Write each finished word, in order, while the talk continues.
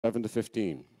7 to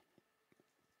 15.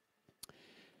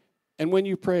 And when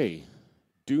you pray,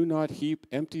 do not heap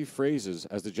empty phrases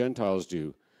as the Gentiles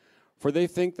do, for they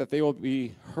think that they will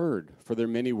be heard for their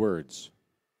many words.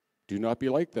 Do not be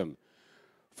like them,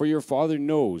 for your Father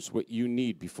knows what you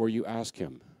need before you ask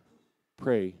him.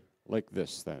 Pray like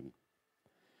this, then.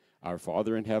 Our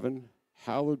Father in heaven,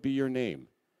 hallowed be your name.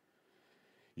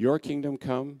 Your kingdom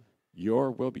come, your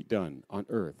will be done on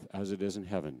earth as it is in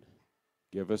heaven.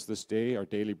 Give us this day our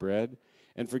daily bread,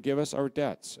 and forgive us our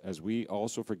debts, as we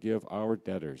also forgive our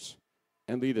debtors.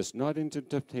 And lead us not into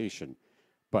temptation,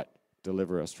 but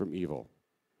deliver us from evil.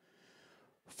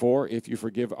 For if you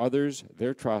forgive others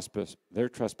their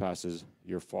trespasses,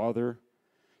 your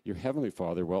heavenly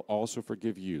Father will also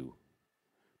forgive you.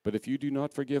 But if you do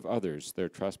not forgive others their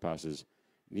trespasses,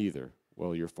 neither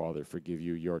will your Father forgive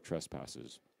you your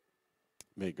trespasses.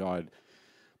 May God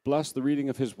bless the reading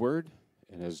of his word,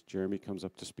 and as Jeremy comes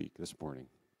up to speak this morning.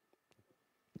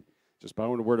 Just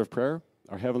bow in a word of prayer.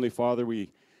 Our Heavenly Father,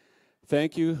 we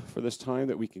thank you for this time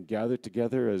that we can gather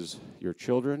together as your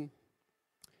children.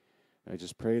 I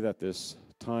just pray that this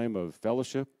time of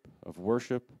fellowship, of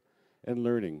worship, and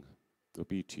learning will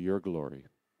be to your glory.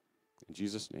 In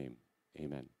Jesus' name,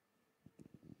 amen.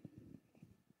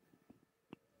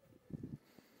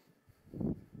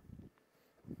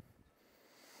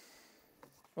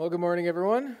 Well, good morning,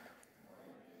 everyone.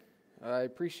 I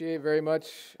appreciate very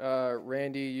much,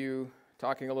 Randy, you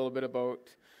talking a little bit about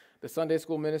the Sunday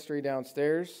school ministry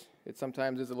downstairs. It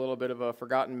sometimes is a little bit of a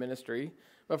forgotten ministry.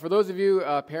 But for those of you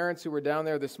parents who were down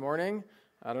there this morning,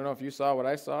 I don't know if you saw what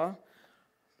I saw,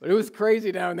 but it was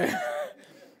crazy down there.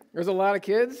 There's a lot of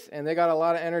kids, and they got a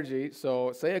lot of energy.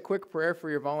 So say a quick prayer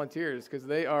for your volunteers, because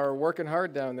they are working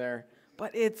hard down there.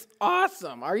 But it's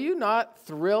awesome. Are you not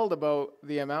thrilled about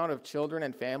the amount of children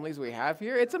and families we have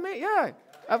here? It's amazing. Yeah,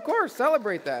 of course,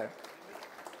 celebrate that.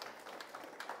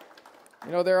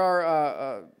 You know, there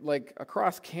are, like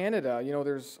across Canada, you know,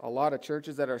 there's a lot of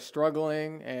churches that are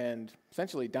struggling and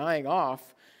essentially dying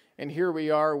off. And here we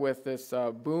are with this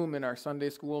boom in our Sunday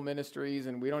school ministries,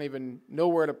 and we don't even know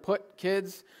where to put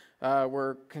kids.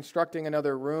 We're constructing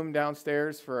another room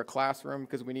downstairs for a classroom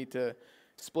because we need to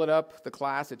split up the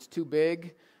class. It's too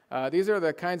big. These are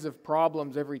the kinds of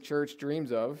problems every church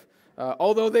dreams of.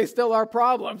 Although they still are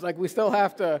problems. Like we still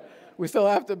have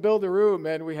to build a room,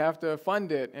 and we have to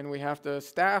fund it, and we have to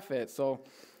staff it. So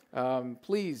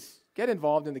please get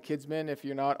involved in the Kids Min if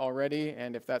you're not already,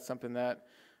 and if that's something that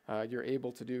you're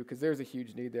able to do, because there's a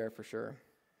huge need there for sure.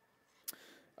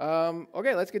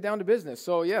 Okay, let's get down to business.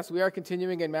 So yes, we are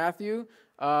continuing in Matthew.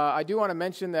 I do want to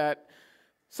mention that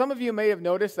some of you may have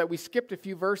noticed that we skipped a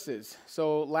few verses.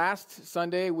 So last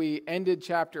Sunday we ended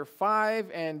chapter 5,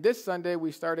 and this Sunday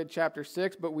we started chapter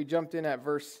 6, but we jumped in at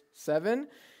verse 7.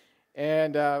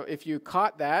 And if you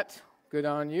caught that, good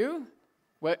on you.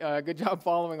 Good job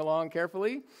following along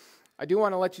carefully. I do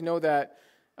want to let you know that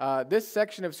this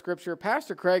section of Scripture,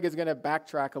 Pastor Craig is going to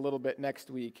backtrack a little bit next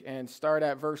week and start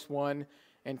at verse 1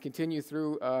 and continue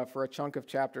through for a chunk of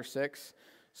chapter 6.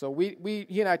 So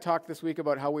he and I talked this week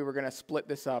about how we were going to split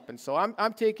this up. And so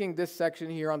I'm taking this section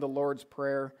here on the Lord's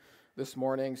Prayer this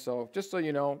morning. So just so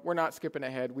you know, we're not skipping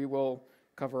ahead. We will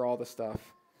cover all the stuff.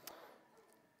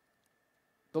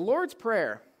 The Lord's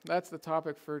Prayer, that's the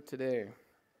topic for today.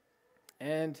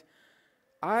 And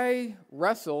I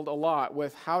wrestled a lot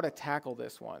with how to tackle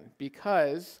this one,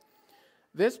 because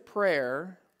this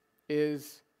prayer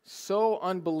is so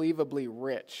unbelievably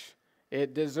rich.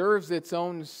 It deserves its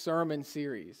own sermon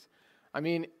series. I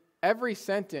mean, every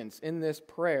sentence in this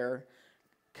prayer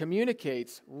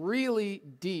communicates really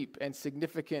deep and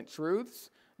significant truths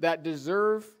that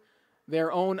deserve their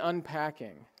own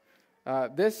unpacking.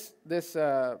 This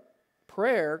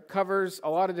prayer covers a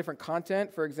lot of different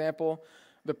content. For example,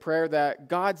 the prayer that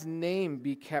God's name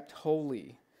be kept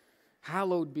holy.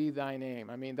 Hallowed be thy name.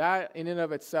 I mean, that in and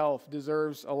of itself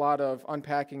deserves a lot of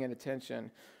unpacking and attention.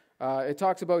 It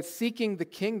talks about seeking the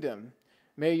kingdom.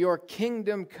 May your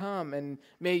kingdom come, and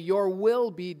may your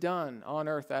will be done on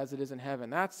earth as it is in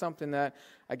heaven. That's something that,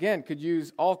 again, could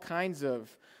use all kinds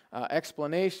of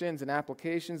explanations and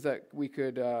applications that we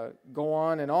could go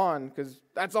on, because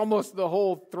that's almost the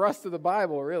whole thrust of the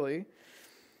Bible, really.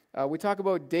 We talk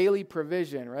about daily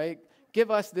provision, right?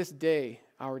 Give us this day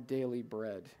our daily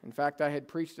bread. In fact, I had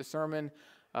preached a sermon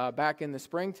back in the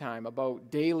springtime about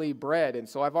daily bread, and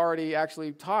so I've already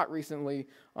actually taught recently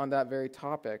on that very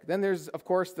topic. Then there's, of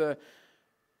course, the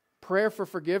prayer for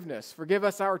forgiveness. Forgive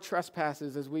us our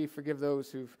trespasses as we forgive those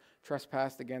who've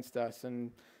trespassed against us.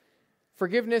 And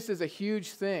Forgiveness is a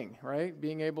huge thing, right?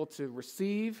 Being able to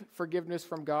receive forgiveness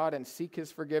from God and seek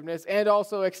his forgiveness, and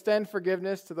also extend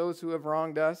forgiveness to those who have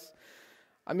wronged us.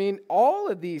 I mean, all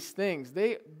of these things,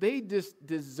 they just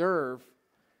deserve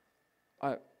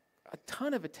a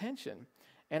ton of attention.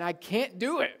 And I can't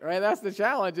do it, right? That's the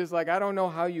challenge. It's like, I don't know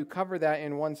how you cover that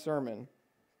in one sermon.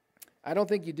 I don't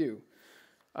think you do.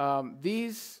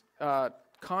 These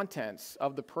contents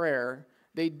of the prayer,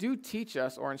 they do teach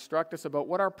us or instruct us about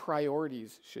what our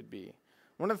priorities should be.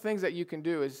 One of the things that you can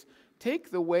do is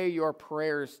take the way your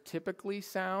prayers typically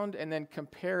sound and then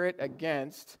compare it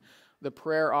against the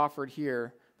prayer offered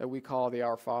here that we call the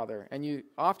Our Father. And you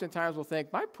oftentimes will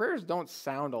think, my prayers don't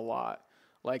sound a lot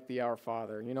like the Our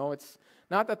Father. You know, it's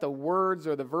not that the words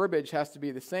or the verbiage has to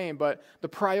be the same, but the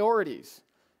priorities.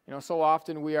 You know, so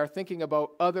often we are thinking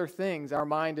about other things. Our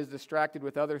mind is distracted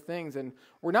with other things, and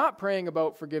we're not praying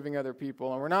about forgiving other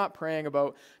people, and we're not praying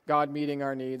about God meeting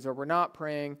our needs, or we're not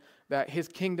praying that his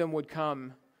kingdom would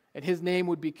come and his name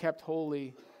would be kept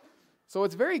holy. So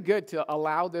it's very good to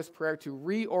allow this prayer to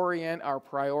reorient our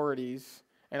priorities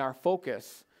and our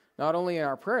focus, not only in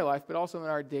our prayer life, but also in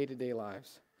our day-to-day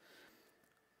lives.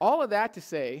 All of that to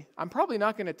say, I'm probably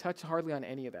not going to touch hardly on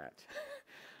any of that.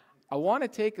 I want to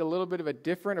take a little bit of a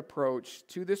different approach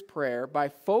to this prayer by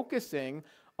focusing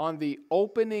on the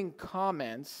opening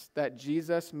comments that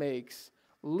Jesus makes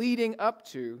leading up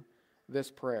to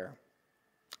this prayer.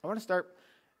 I want to start,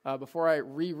 before I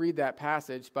reread that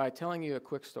passage, by telling you a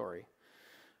quick story.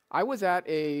 I was at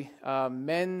a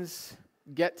men's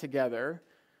get-together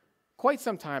quite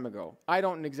some time ago. I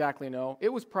don't exactly know. It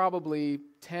was probably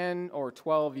 10 or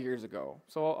 12 years ago,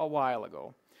 so a while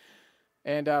ago.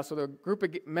 And so the group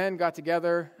of men got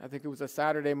together. I think it was a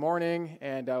Saturday morning,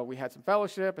 and we had some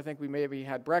fellowship. I think we maybe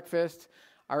had breakfast.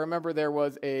 I remember there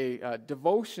was a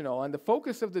devotional, and the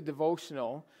focus of the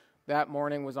devotional that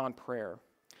morning was on prayer.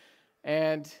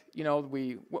 And, you know,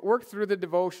 we worked through the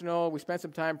devotional. We spent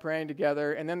some time praying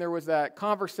together, and then there was that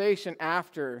conversation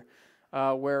after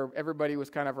where everybody was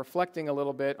kind of reflecting a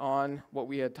little bit on what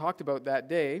we had talked about that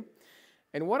day.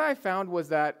 And what I found was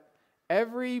that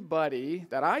everybody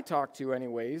that I talked to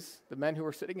anyways, the men who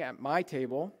were sitting at my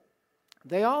table,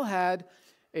 they all had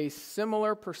a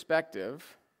similar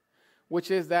perspective,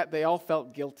 which is that they all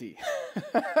felt guilty.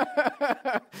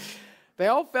 They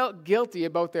all felt guilty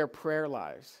about their prayer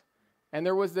lives. And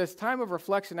there was this time of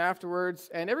reflection afterwards,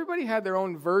 and everybody had their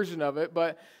own version of it,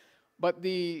 but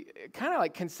the kind of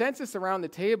like consensus around the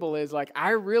table is like,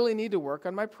 I really need to work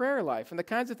on my prayer life. And the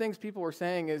kinds of things people were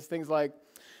saying is things like,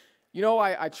 you know,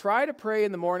 I try to pray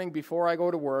in the morning before I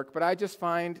go to work, but I just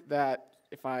find that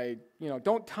if I,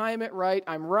 don't time it right,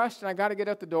 I'm rushed and I got to get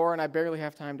out the door and I barely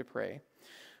have time to pray.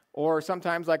 Or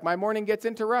sometimes like my morning gets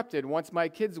interrupted once my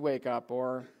kids wake up,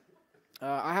 or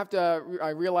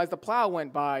I realize the plow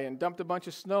went by and dumped a bunch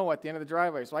of snow at the end of the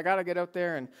driveway, so I got to get out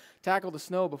there and tackle the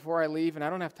snow before I leave, and I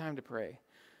don't have time to pray.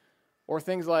 Or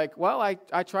things like, well,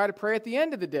 I try to pray at the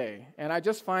end of the day, and I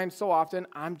just find so often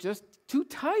I'm just too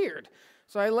tired.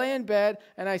 So I lay in bed,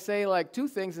 and I say like two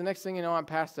things, the next thing you know, I'm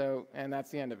passed out, and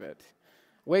that's the end of it.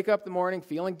 Wake up in the morning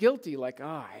feeling guilty, like,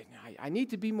 I need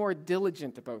to be more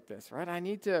diligent about this, right? I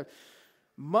need to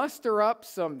muster up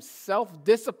some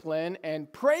self-discipline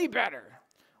and pray better.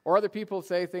 Or other people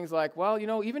say things like, well,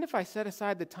 even if I set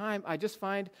aside the time, I just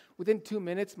find within 2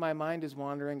 minutes my mind is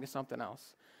wandering to something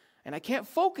else. And I can't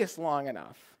focus long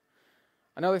enough.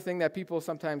 Another thing that people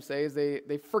sometimes say is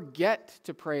they forget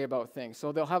to pray about things.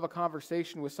 So they'll have a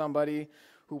conversation with somebody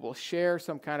who will share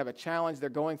some kind of a challenge they're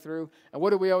going through. And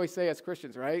what do we always say as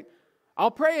Christians, right? I'll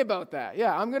pray about that.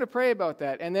 Yeah, I'm going to pray about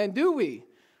that. And then do we?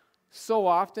 So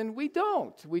often we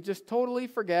don't. We just totally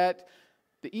forget.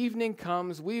 The evening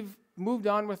comes, we've moved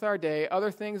on with our day,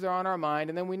 other things are on our mind,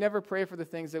 and then we never pray for the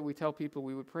things that we tell people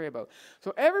we would pray about.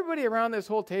 So everybody around this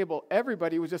whole table,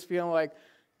 everybody was just feeling like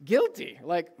guilty.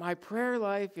 Like my prayer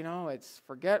life, it's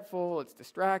forgetful, it's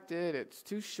distracted, it's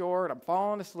too short, I'm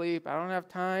falling asleep, I don't have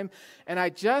time, and I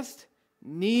just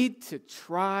need to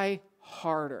try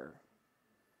harder.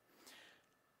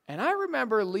 And I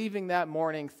remember leaving that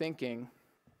morning thinking,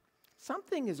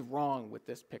 something is wrong with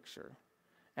this picture.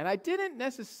 And I didn't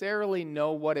necessarily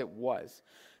know what it was,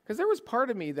 because there was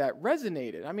part of me that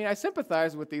resonated. I mean, I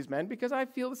sympathize with these men because I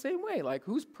feel the same way. Like,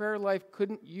 whose prayer life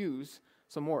couldn't use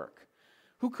some work?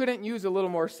 Who couldn't use a little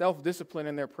more self-discipline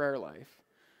in their prayer life?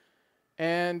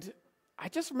 And I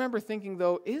just remember thinking,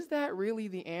 though, is that really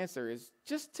the answer? Is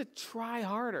just to try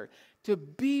harder, to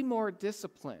be more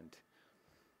disciplined?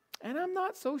 And I'm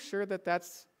not so sure that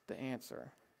that's the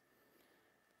answer.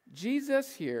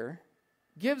 Jesus here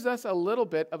gives us a little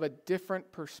bit of a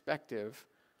different perspective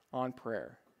on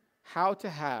prayer. How to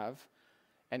have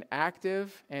an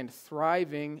active and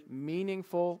thriving,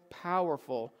 meaningful,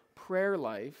 powerful prayer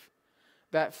life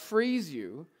that frees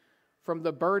you from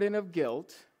the burden of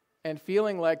guilt and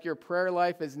feeling like your prayer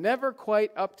life is never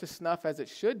quite up to snuff as it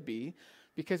should be,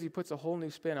 because he puts a whole new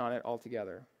spin on it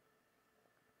altogether.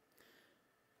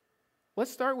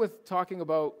 Let's start with talking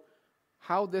about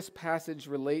how this passage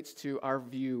relates to our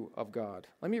view of God.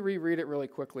 Let me reread it really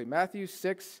quickly. Matthew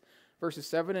 6, verses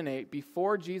 7 and 8,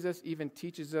 before Jesus even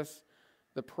teaches us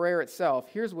the prayer itself,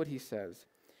 here's what he says.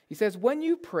 He says, "When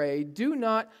you pray, do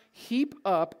not heap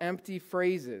up empty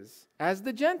phrases, as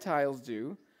the Gentiles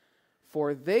do,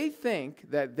 for they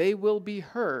think that they will be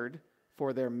heard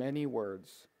for their many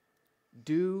words.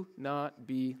 Do not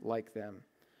be like them,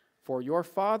 for your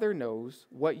Father knows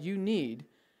what you need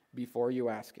before you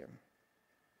ask him."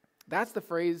 That's the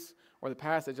phrase or the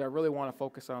passage I really want to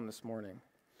focus on this morning.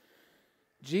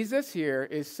 Jesus here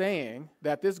is saying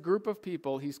that this group of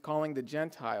people he's calling the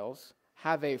Gentiles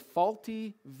have a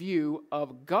faulty view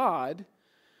of God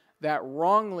that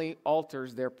wrongly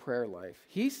alters their prayer life.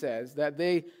 He says that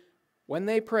when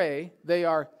they pray, they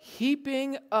are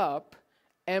heaping up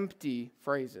empty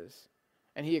phrases.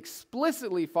 And he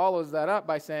explicitly follows that up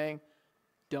by saying,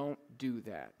 don't do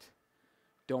that.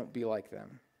 Don't be like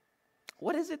them.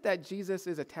 What is it that Jesus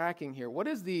is attacking here? What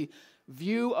is the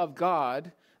view of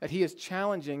God that he is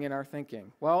challenging in our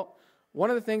thinking? Well,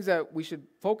 one of the things that we should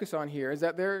focus on here is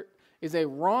that there is a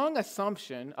wrong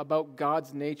assumption about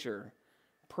God's nature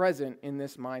present in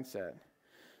this mindset.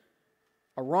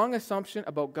 A wrong assumption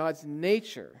about God's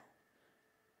nature.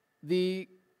 The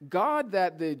God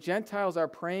that the Gentiles are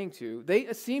praying to,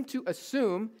 they seem to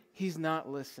assume he's not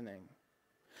listening.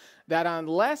 That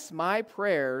unless my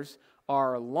prayers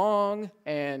are long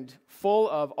and full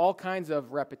of all kinds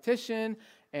of repetition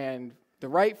and the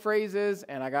right phrases,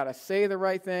 and I got to say the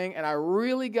right thing, and I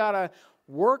really got to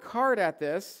work hard at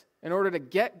this in order to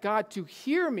get God to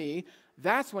hear me,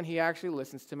 that's when he actually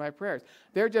listens to my prayers.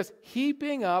 They're just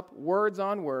heaping up words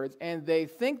on words, and they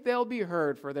think they'll be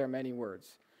heard for their many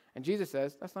words. And Jesus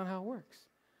says, that's not how it works.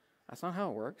 That's not how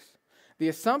it works. The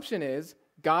assumption is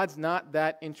God's not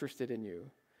that interested in you.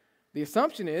 The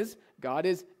assumption is God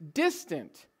is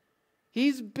distant.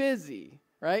 He's busy,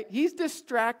 right? He's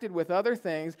distracted with other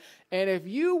things. And if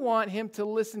you want him to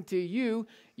listen to you,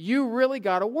 you really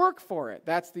got to work for it.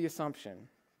 That's the assumption.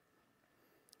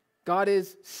 God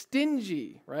is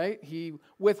stingy, right? He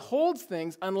withholds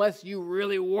things unless you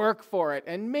really work for it.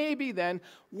 And maybe then,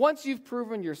 once you've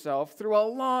proven yourself through a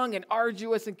long and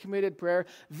arduous and committed prayer,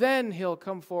 then he'll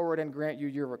come forward and grant you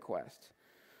your request.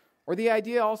 Or the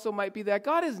idea also might be that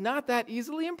God is not that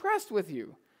easily impressed with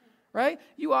you, right?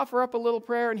 You offer up a little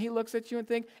prayer and he looks at you and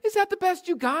thinks, is that the best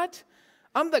you got?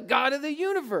 I'm the God of the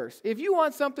universe. If you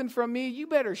want something from me, you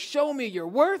better show me you're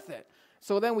worth it.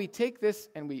 So then we take this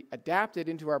and we adapt it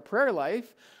into our prayer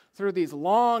life through these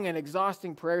long and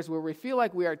exhausting prayers where we feel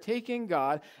like we are taking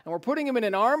God and we're putting him in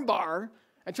an arm bar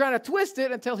and trying to twist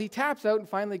it until he taps out and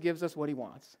finally gives us what he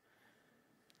wants.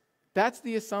 That's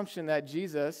the assumption that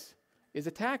Jesus is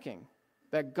attacking,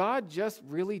 that God just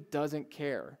really doesn't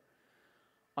care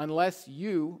unless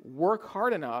you work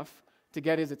hard enough to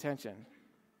get his attention.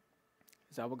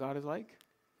 Is that what God is like?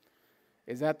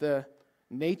 Is that the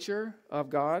nature of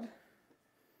God?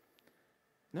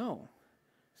 No.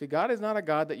 See, God is not a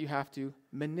God that you have to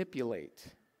manipulate.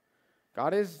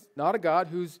 God is not a God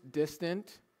who's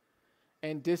distant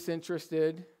and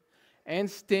disinterested and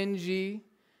stingy,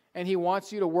 and he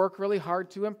wants you to work really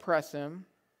hard to impress him.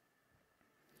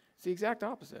 It's the exact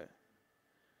opposite.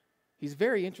 He's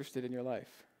very interested in your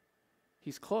life.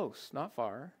 He's close, not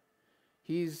far.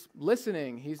 He's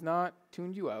listening. He's not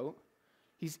tuned you out.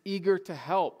 He's eager to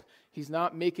help. He's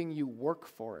not making you work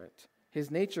for it. His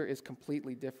nature is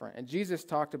completely different. And Jesus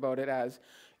talked about it as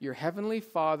your heavenly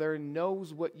Father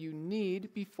knows what you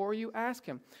need before you ask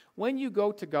him. When you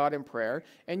go to God in prayer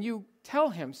and you tell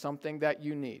him something that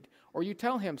you need, or you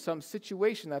tell him some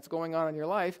situation that's going on in your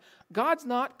life, God's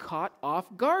not caught off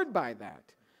guard by that.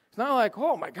 It's not like,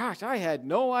 oh my gosh, I had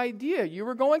no idea you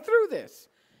were going through this.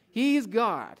 He's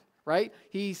God, right?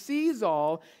 He sees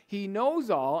all. He knows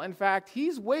all. In fact,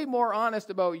 he's way more honest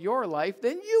about your life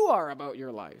than you are about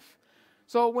your life.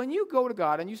 So when you go to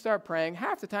God and you start praying,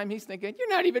 half the time he's thinking, you're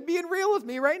not even being real with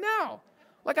me right now.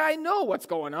 Like, I know what's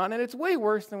going on, and it's way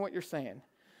worse than what you're saying.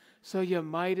 So you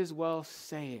might as well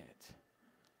say it,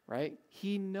 right?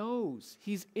 He knows.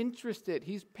 He's interested.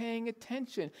 He's paying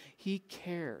attention. He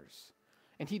cares.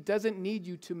 And he doesn't need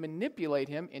you to manipulate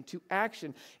him into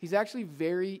action. He's actually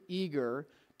very eager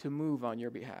to move on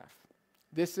your behalf.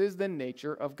 This is the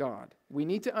nature of God. We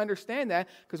need to understand that,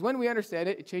 because when we understand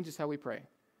it, it changes how we pray.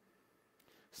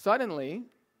 Suddenly,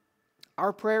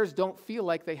 Our prayers don't feel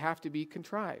like they have to be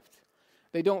contrived.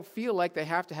 They don't feel like they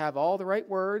have to have all the right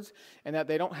words and that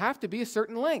they don't have to be a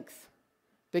certain length.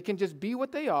 They can just be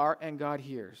what they are and God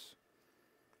hears.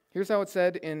 Here's how it's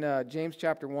said in James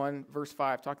chapter 1, verse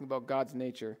 5, talking about God's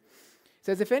nature. It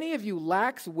says, if any of you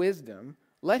lacks wisdom,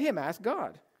 let him ask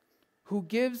God, who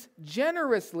gives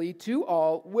generously to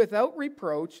all without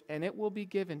reproach, and it will be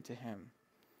given to him.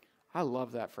 I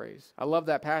love that phrase. I love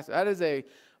that passage. That is a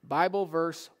Bible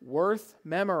verse worth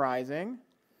memorizing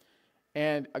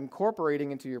and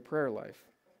incorporating into your prayer life.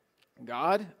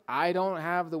 God, I don't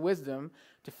have the wisdom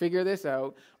to figure this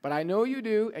out, but I know you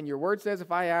do, and your word says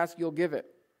if I ask, you'll give it.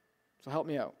 So help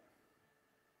me out.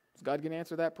 Is God going to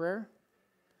answer that prayer?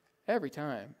 Every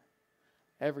time.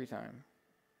 Every time.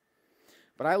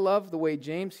 But I love the way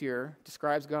James here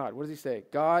describes God. What does he say?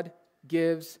 God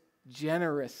gives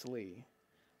generously.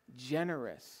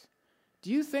 Generous.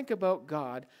 Do you think about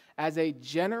God as a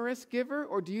generous giver,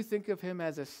 or do you think of him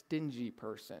as a stingy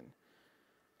person?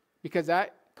 Because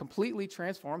that completely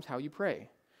transforms how you pray.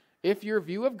 If your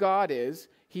view of God is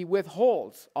he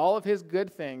withholds all of his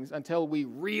good things until we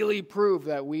really prove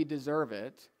that we deserve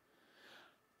it,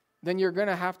 then you're going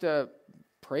to have to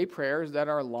pray prayers that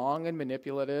are long and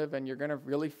manipulative, and you're going to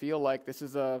really feel like this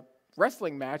is a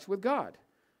wrestling match with God.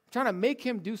 I'm trying to make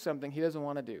him do something he doesn't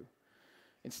want to do.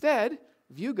 Instead,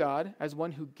 view God as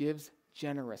one who gives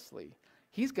generously.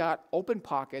 He's got open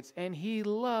pockets, and he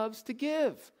loves to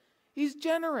give. He's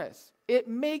generous. It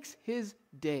makes his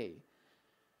day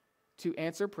to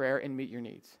answer prayer and meet your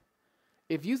needs.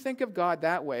 If you think of God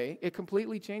that way, it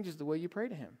completely changes the way you pray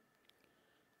to him.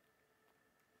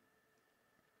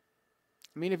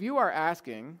 I mean, if you are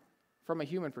asking, from a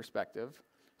human perspective,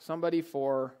 somebody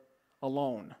for a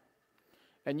loan,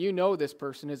 and you know this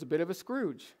person is a bit of a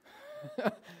Scrooge,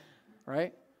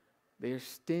 right? They're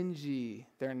stingy.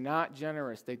 They're not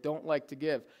generous. They don't like to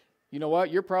give. You know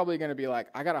what? You're probably going to be like,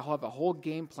 I got to have a whole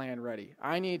game plan ready.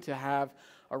 I need to have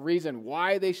a reason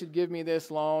why they should give me this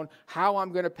loan, how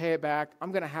I'm going to pay it back.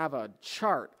 I'm going to have a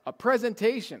chart, a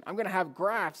presentation. I'm going to have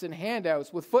graphs and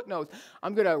handouts with footnotes.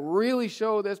 I'm going to really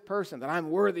show this person that I'm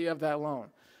worthy of that loan.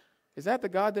 Is that the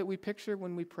God that we picture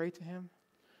when we pray to him?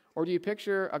 Or do you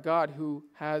picture a God who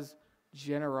has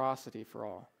generosity for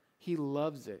all? He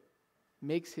loves it,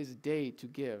 makes his day to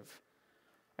give.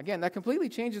 Again, that completely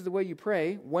changes the way you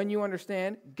pray when you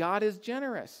understand God is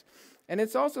generous. And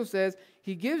it also says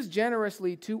he gives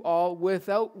generously to all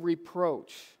without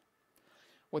reproach.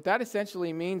 What that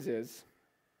essentially means is,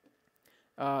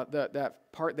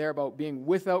 that part there about being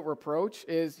without reproach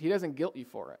is he doesn't guilt you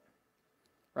for it,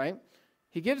 right?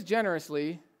 He gives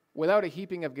generously without a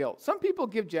heaping of guilt. Some people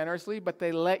give generously, but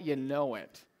they let you know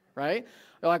it, right?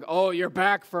 They're like, oh, you're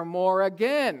back for more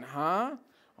again, huh?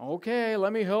 Okay,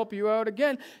 let me help you out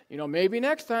again. You know, maybe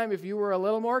next time if you were a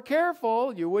little more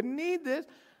careful, you wouldn't need this.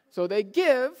 So they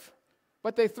give,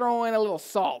 but they throw in a little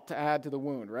salt to add to the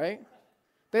wound, right?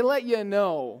 They let you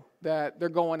know that they're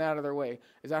going out of their way.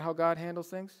 Is that how God handles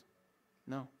things?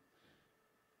 No.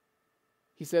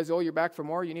 He says, oh, you're back for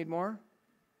more? You need more?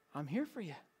 I'm here for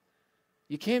you.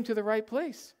 You came to the right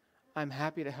place. I'm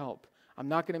happy to help. I'm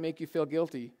not going to make you feel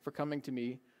guilty for coming to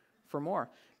me for more.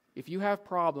 If you have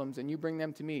problems and you bring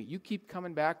them to me, you keep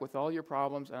coming back with all your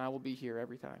problems, and I will be here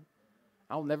every time.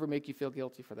 I'll never make you feel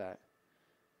guilty for that.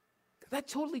 That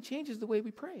totally changes the way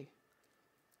we pray.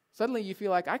 Suddenly you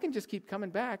feel like I can just keep coming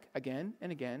back again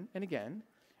and again and again,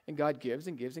 and God gives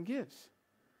and gives and gives.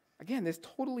 Again, this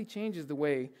totally changes the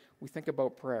way we think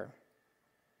about prayer.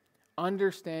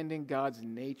 Understanding God's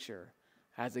nature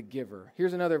as a giver.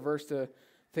 Here's another verse to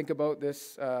think about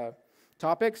this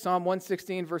topic. Psalm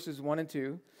 116, verses 1 and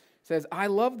 2 says, I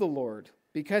love the Lord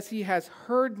because he has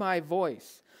heard my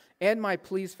voice and my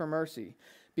pleas for mercy.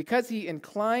 Because he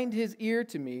inclined his ear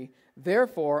to me,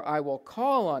 therefore I will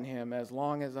call on him as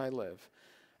long as I live.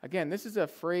 Again, this is a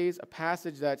phrase, a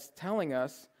passage that's telling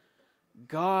us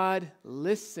God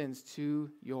listens to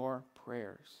your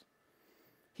prayers.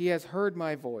 He has heard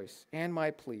my voice and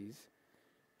my pleas.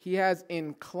 He has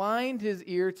inclined his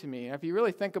ear to me. If you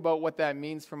really think about what that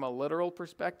means from a literal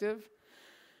perspective,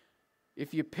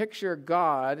 if you picture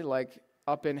God like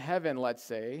up in heaven, let's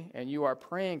say, and you are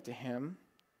praying to him,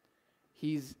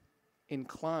 he's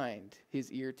inclined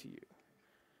his ear to you.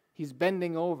 He's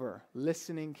bending over,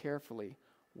 listening carefully.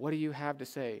 What do you have to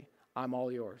say? I'm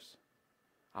all yours.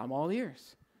 I'm all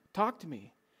ears. Talk to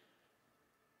me.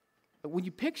 But when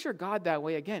you picture God that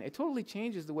way, again, it totally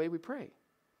changes the way we pray.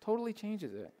 Totally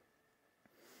changes it.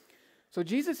 So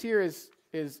Jesus here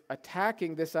is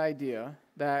attacking this idea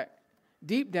that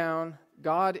deep down,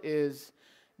 God is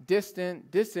distant,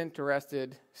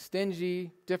 disinterested,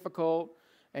 stingy, difficult,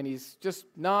 and he's just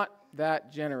not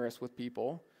that generous with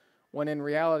people, when in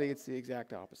reality it's the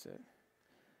exact opposite.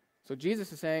 So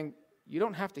Jesus is saying, you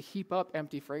don't have to heap up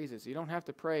empty phrases. You don't have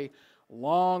to pray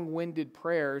long-winded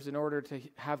prayers in order to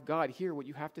have God hear what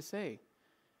you have to say.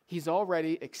 He's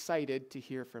already excited to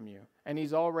hear from you, and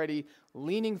he's already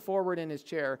leaning forward in his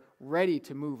chair, ready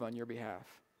to move on your behalf.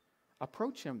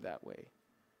 Approach him that way.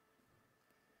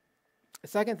 The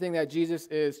second thing that Jesus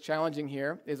is challenging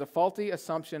here is a faulty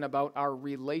assumption about our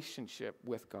relationship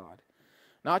with God.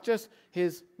 Not just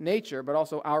his nature, but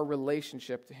also our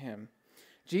relationship to him.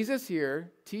 Jesus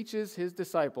here teaches his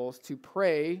disciples to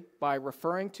pray by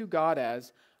referring to God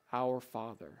as our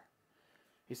Father.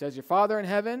 He says, your Father in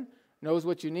heaven knows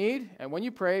what you need, and when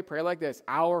you pray, pray like this,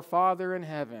 our Father in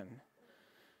heaven.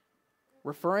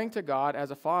 Referring to God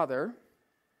as a Father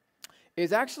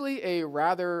is actually a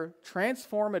rather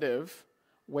transformative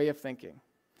way of thinking.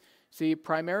 See,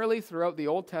 primarily throughout the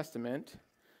Old Testament,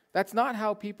 that's not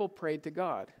how people prayed to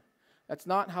God. That's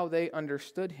not how they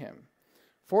understood him.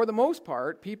 For the most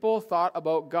part, people thought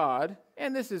about God,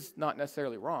 and this is not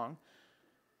necessarily wrong,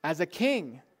 as a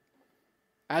king,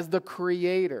 as the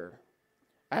creator,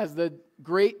 as the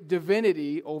great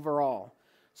divinity overall.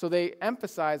 So they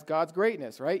emphasize God's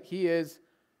greatness, right? He is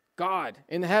God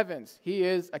in the heavens. He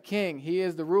is a king. He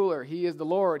is the ruler. He is the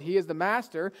Lord. He is the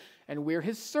master, and we're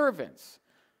his servants.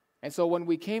 And so when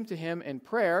we came to him in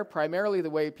prayer, primarily the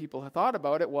way people thought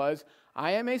about it was,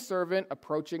 I am a servant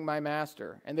approaching my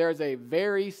master. And there is a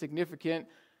very significant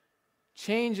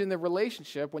change in the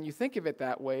relationship when you think of it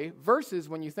that way versus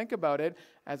when you think about it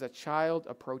as a child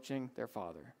approaching their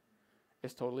father.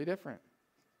 It's totally different.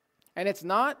 And it's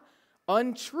not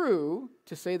untrue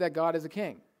to say that God is a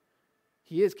king.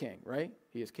 He is king, right?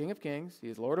 He is King of kings. He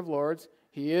is Lord of lords.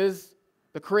 He is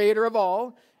the creator of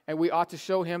all, and we ought to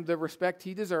show him the respect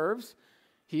he deserves.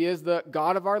 He is the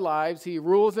God of our lives. He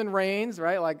rules and reigns,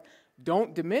 right? Like,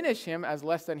 don't diminish him as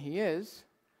less than he is.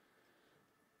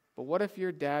 But what if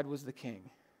your dad was the king?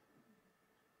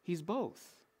 He's both,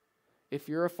 if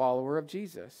you're a follower of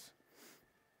Jesus.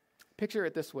 Picture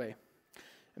it this way.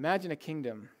 Imagine a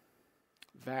kingdom,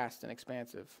 vast and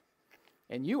expansive,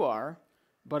 and you are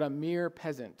but a mere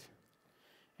peasant,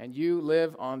 and you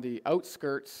live on the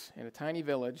outskirts in a tiny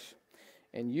village,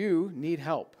 and you need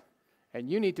help, and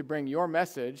you need to bring your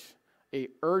message, a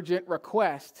urgent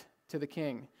request to the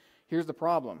king. Here's the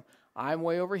problem. I'm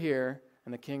way over here,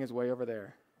 and the king is way over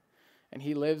there. And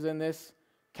he lives in this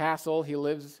castle. He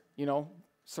lives,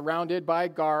 surrounded by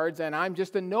guards, and I'm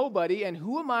just a nobody, and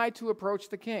who am I to approach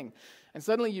the king? And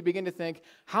suddenly you begin to think,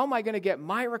 how am I going to get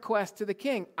my request to the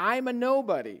king? I'm a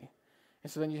nobody.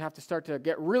 And so then you have to start to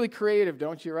get really creative,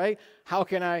 don't you, right? How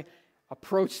can I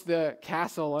approach the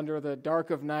castle under the dark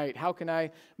of night? How can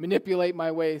I manipulate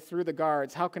my way through the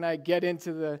guards? How can I get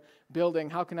into the building?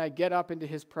 How can I get up into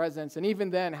his presence? And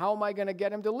even then, how am I going to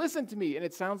get him to listen to me? And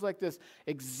it sounds like this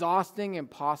exhausting,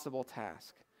 impossible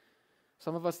task.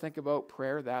 Some of us think about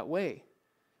prayer that way.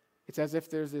 It's as if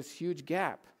there's this huge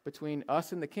gap between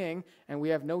us and the king, and we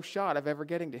have no shot of ever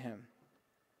getting to him.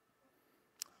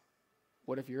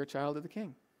 What if you're a child of the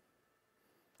king?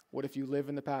 What if you live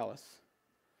in the palace?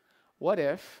 What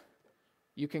if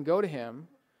you can go to him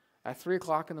at 3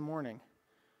 o'clock in the morning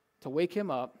to wake him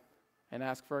up and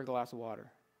ask for a glass of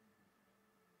water?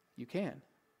 You can,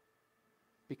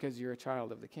 because you're a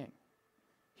child of the king.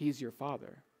 He's your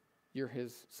father. You're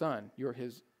his son. You're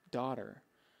his daughter.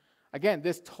 Again,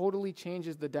 this totally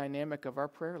changes the dynamic of our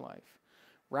prayer life.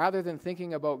 Rather than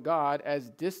thinking about God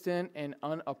as distant and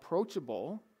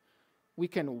unapproachable, we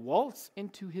can waltz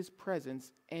into his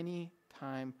presence any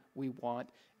time we want,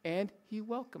 and he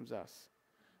welcomes us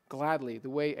gladly, the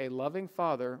way a loving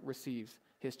father receives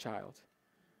his child.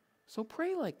 So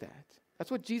pray like that.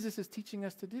 That's what Jesus is teaching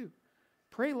us to do.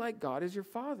 Pray like God is your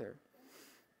father.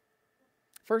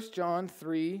 1 John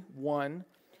 3:1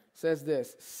 says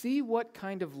this, see what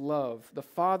kind of love the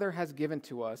Father has given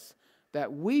to us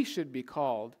that we should be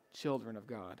called children of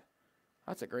God.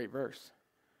 That's a great verse.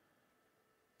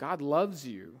 God loves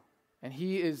you, and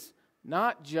he is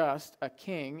not just a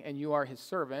king and you are his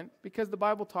servant, because the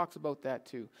Bible talks about that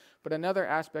too. But another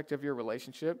aspect of your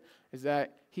relationship is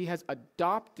that he has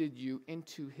adopted you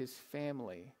into his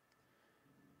family.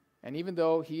 And even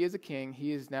though he is a king,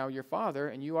 he is now your father,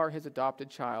 and you are his adopted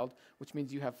child, which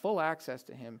means you have full access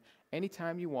to him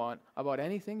anytime you want, about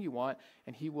anything you want,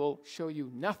 and he will show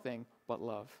you nothing but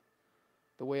love,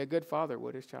 the way a good father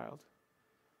would his child.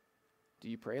 Do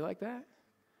you pray like that?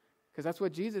 Because that's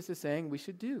what Jesus is saying we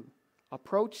should do.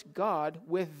 Approach God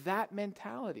with that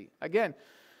mentality. Again,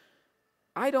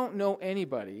 I don't know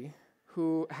anybody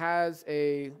who has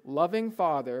a loving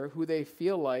father who they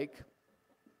feel like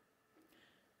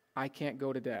I can't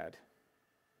go to dad.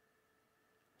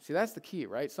 See, that's the key,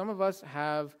 right? Some of us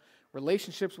have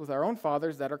relationships with our own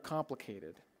fathers that are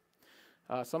complicated.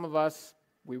 Some of us,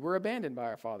 we were abandoned by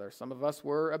our father. Some of us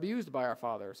were abused by our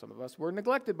father. Some of us were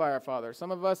neglected by our father.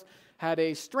 Some of us had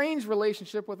a strange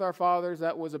relationship with our fathers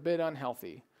that was a bit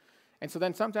unhealthy. And so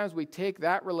then sometimes we take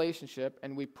that relationship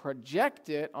and we project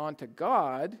it onto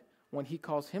God when he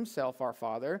calls himself our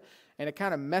Father, and it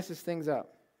kind of messes things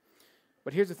up.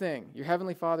 But here's the thing. Your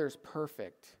Heavenly Father is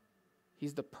perfect.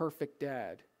 He's the perfect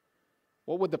dad.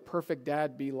 What would the perfect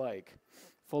dad be like?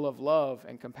 Full of love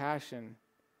and compassion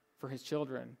for his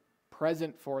children,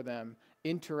 present for them,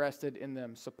 interested in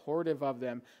them, supportive of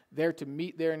them, there to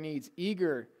meet their needs,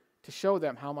 eager to show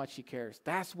them how much he cares.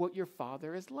 That's what your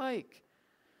Father is like.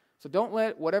 So don't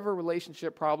let whatever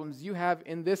relationship problems you have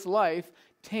in this life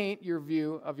taint your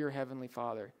view of your Heavenly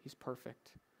Father. He's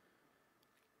perfect.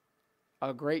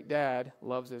 A great dad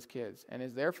loves his kids and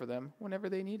is there for them whenever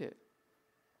they need it.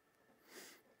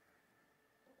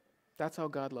 That's how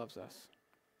God loves us,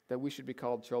 that we should be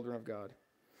called children of God.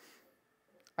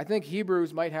 I think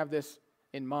Hebrews might have this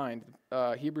in mind,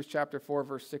 Hebrews chapter 4,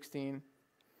 verse 16,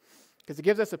 because it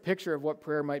gives us a picture of what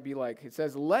prayer might be like. It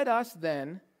says, "Let us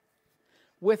then,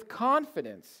 with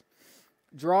confidence,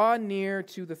 draw near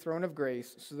to the throne of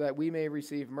grace so that we may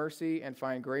receive mercy and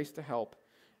find grace to help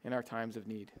in our times of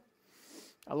need."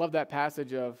 I love that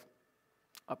passage of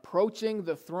approaching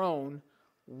the throne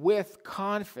with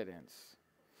confidence.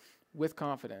 With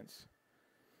confidence,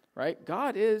 right?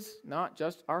 God is not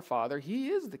just our Father. He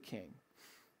is the King.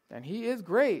 And he is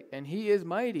great, and he is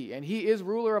mighty, and he is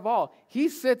ruler of all. He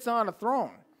sits on a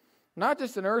throne, not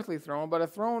just an earthly throne, but a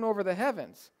throne over the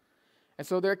heavens. And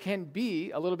so there can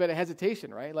be a little bit of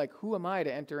hesitation, right? Like, who am I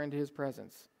to enter into his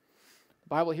presence? The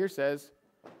Bible here says,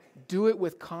 do it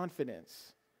with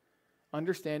confidence,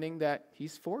 understanding that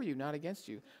he's for you, not against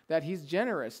you, that he's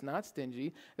generous, not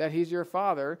stingy, that he's your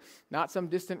Father, not some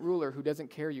distant ruler who doesn't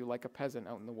care you like a peasant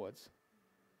out in the woods.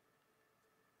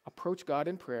 Approach God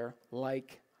in prayer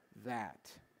like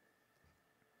that.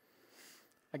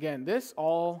 Again, this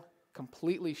all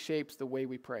completely shapes the way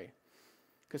we pray.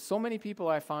 Because so many people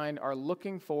I find are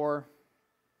looking for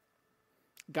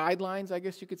guidelines, I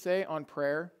guess you could say, on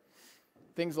prayer.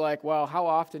 Things like, well, how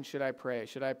often should I pray?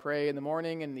 Should I pray in the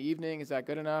morning, in the evening? Is that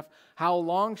good enough? How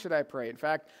long should I pray? In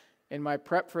fact, in my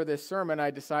prep for this sermon,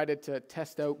 I decided to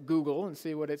test out Google and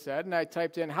see what it said. And I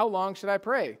typed in, how long should I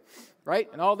pray? Right?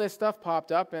 And all this stuff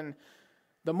popped up. And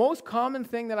the most common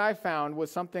thing that I found was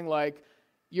something like,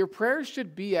 your prayers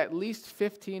should be at least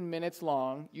 15 minutes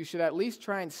long. You should at least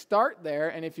try and start there.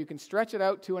 And if you can stretch it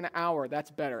out to an hour,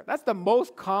 that's better. That's the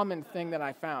most common thing that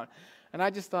I found. And I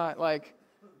just thought, like,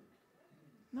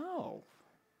 no.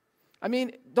 I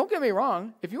mean, don't get me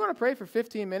wrong. If you want to pray for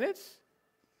 15 minutes,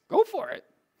 go for it.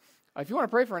 If you want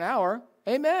to pray for an hour,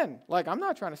 amen. Like, I'm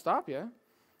not trying to stop you.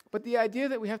 But the idea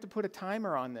that we have to put a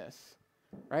timer on this,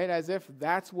 right, as if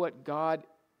that's what God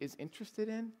is interested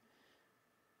in.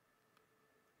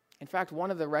 In fact, one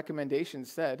of the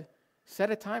recommendations said, set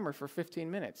a timer for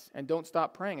 15 minutes and don't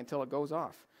stop praying until it goes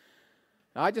off.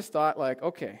 Now, I just thought, like,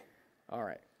 okay, all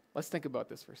right, let's think about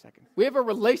this for a second. We have a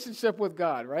relationship with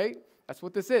God, right? That's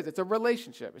what this is. It's a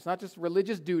relationship. It's not just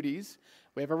religious duties.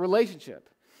 We have a relationship.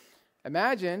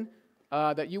 Imagine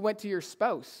that you went to your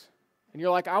spouse and you're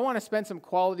like, I want to spend some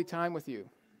quality time with you.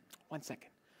 1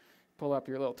 second. Pull up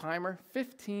your little timer.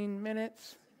 15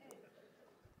 minutes.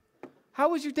 How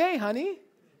was your day, honey?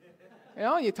 You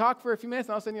know, you talk for a few minutes,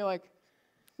 and all of a sudden you're like,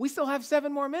 we still have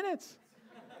 7 more minutes.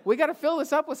 We got to fill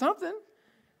this up with something.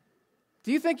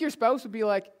 Do you think your spouse would be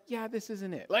like, yeah, this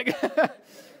isn't it? Like,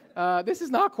 this is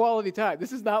not quality time.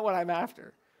 This is not what I'm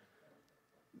after.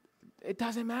 It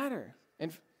doesn't matter.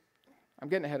 And I'm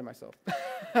getting ahead of myself.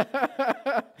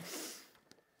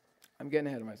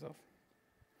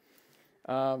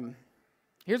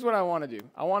 Here's what I want to do.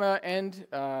 I want to end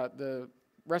the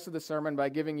rest of the sermon by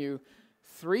giving you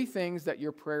 3 things that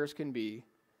your prayers can be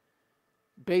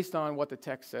based on what the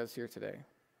text says here today.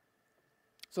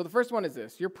 So the first one is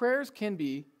this. Your prayers can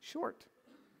be short.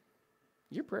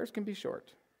 Your prayers can be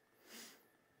short.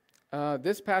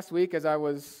 This past week, as I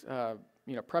was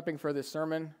prepping for this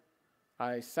sermon,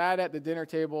 I sat at the dinner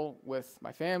table with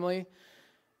my family,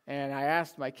 and I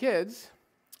asked my kids,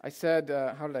 I said,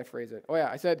 how did I phrase it?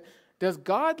 I said, does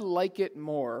God like it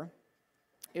more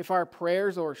if our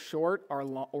prayers are short or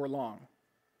long?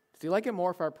 Does he like it more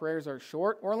if our prayers are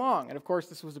short or long? And of course,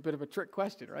 this was a bit of a trick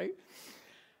question, right?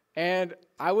 And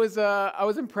I was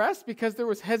impressed because there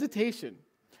was hesitation,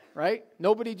 right?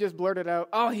 Nobody just blurted out,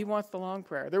 oh, he wants the long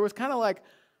prayer. There was kind of like,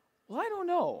 well, I don't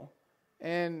know.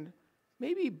 And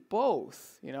maybe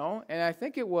both, And I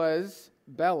think it was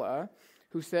Bella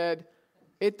who said,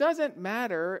 it doesn't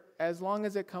matter as long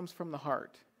as it comes from the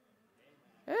heart.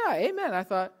 Yeah, amen. I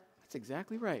thought, that's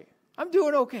exactly right. I'm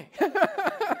doing okay.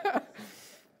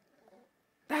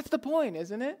 That's the point,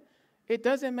 isn't it? It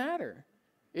doesn't matter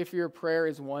if your prayer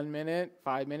is 1 minute,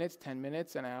 5 minutes, 10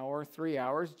 minutes, an hour, 3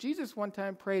 hours. Jesus one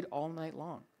time prayed all night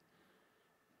long.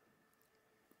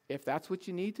 If that's what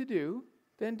you need to do,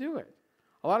 then do it.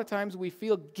 A lot of times we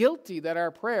feel guilty that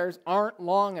our prayers aren't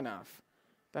long enough.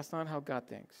 That's not how God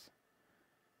thinks.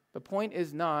 The point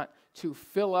is not to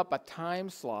fill up a time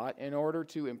slot in order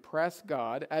to impress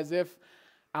God as if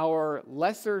our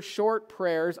lesser short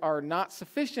prayers are not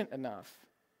sufficient enough.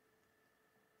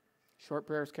 Short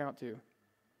prayers count too.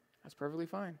 That's perfectly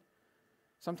fine.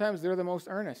 Sometimes they're the most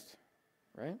earnest,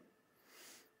 right?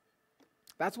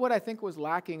 That's what I think was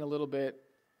lacking a little bit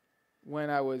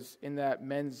when I was in that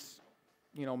men's,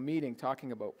 meeting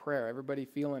talking about prayer. Everybody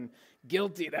feeling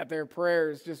guilty that their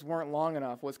prayers just weren't long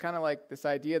enough. Was kind of like this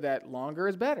idea that longer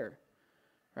is better,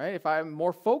 right? If I'm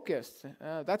more focused,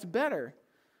 that's better.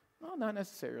 Well, not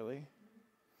necessarily.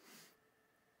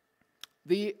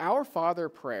 The Our Father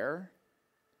prayer,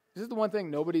 this is the one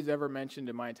thing nobody's ever mentioned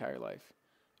in my entire life,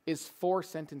 is 4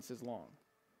 sentences long.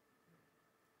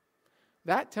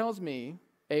 That tells me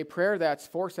a prayer that's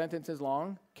 4 sentences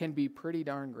long can be pretty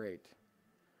darn great,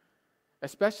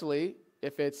 especially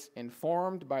if it's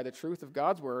informed by the truth of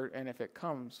God's word and if it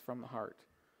comes from the heart.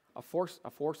 A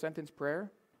 4-sentence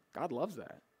prayer, God loves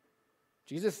that.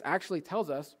 Jesus actually tells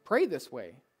us, pray this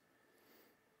way.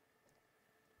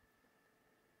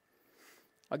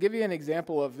 I'll give you an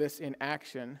example of this in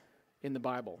action in the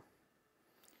Bible.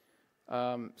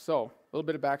 So, a little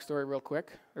bit of backstory real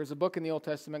quick. There's a book in the Old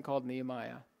Testament called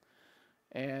Nehemiah.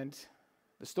 And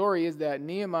the story is that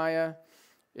Nehemiah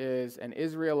is an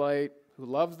Israelite who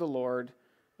loves the Lord.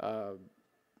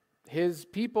 His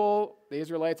people, the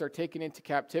Israelites, are taken into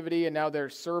captivity, and now they're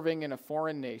serving in a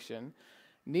foreign nation.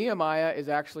 Nehemiah is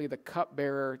actually the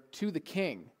cupbearer to the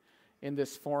king in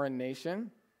this foreign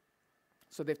nation.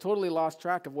 So they've totally lost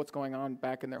track of what's going on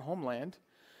back in their homeland,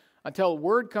 until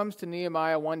word comes to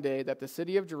Nehemiah one day that the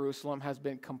city of Jerusalem has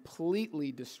been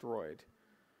completely destroyed.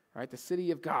 Right, the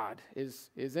city of God is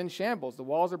in shambles. The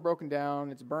walls are broken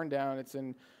down. It's burned down. It's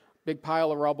in a big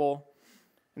pile of rubble.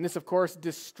 And this, of course,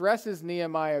 distresses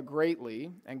Nehemiah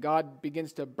greatly, and God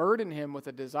begins to burden him with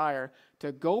a desire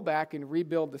to go back and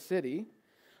rebuild the city.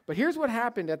 But here's what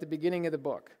happened at the beginning of the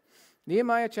book.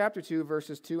 Nehemiah chapter 2,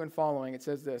 verses 2 and following, it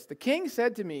says this, "The king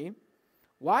said to me,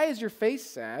 'Why is your face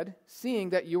sad, seeing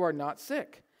that you are not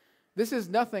sick? This is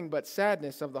nothing but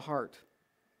sadness of the heart.'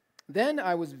 Then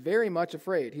I was very much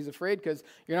afraid." He's afraid because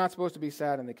you're not supposed to be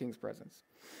sad in the king's presence.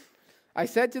 "I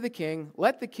said to the king,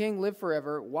 'Let the king live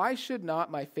forever. Why should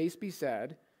not my face be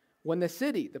sad when the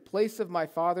city, the place of my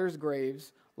father's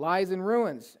graves, lies in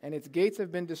ruins, and its gates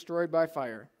have been destroyed by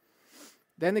fire?'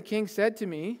 Then the king said to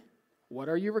me, 'What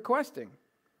are you requesting?'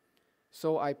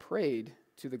 So I prayed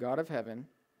to the God of heaven,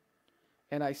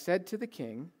 and I said to the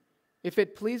king, 'If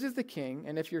it pleases the king,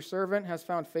 and if your servant has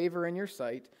found favor in your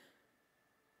sight,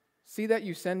 see that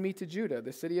you send me to Judah,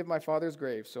 the city of my father's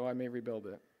grave, so I may rebuild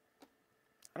it.'"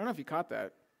 I don't know if you caught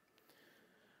that.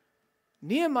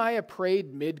 Nehemiah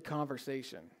prayed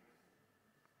mid-conversation,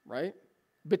 right?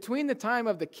 Between the time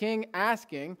of the king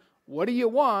asking, "What do you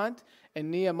want?" and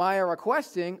Nehemiah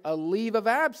requesting a leave of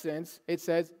absence, it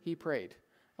says he prayed.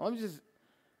 Now, this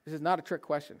is not a trick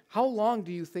question. How long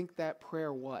do you think that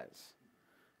prayer was?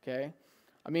 Okay?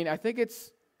 I think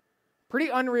it's pretty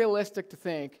unrealistic to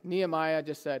think Nehemiah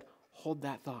just said, "Hold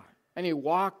that thought." And he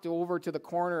walked over to the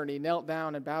corner and he knelt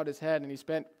down and bowed his head and he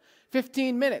spent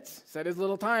 15 minutes, set his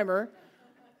little timer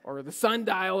or the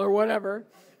sundial or whatever,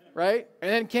 right?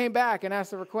 And then came back and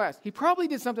asked the request. He probably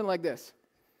did something like this.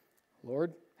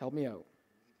 "Lord, help me out.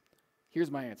 Here's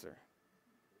my answer."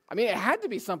 It had to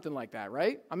be something like that,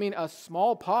 right? A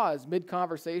small pause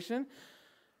mid-conversation.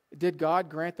 Did God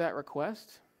grant that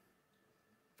request?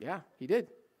 Yeah, he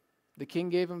did. The king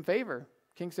gave him favor.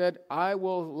 King said, "I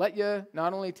will let you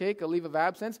not only take a leave of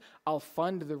absence, I'll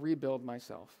fund the rebuild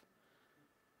myself."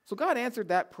 So God answered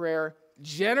that prayer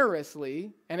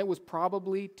generously, and it was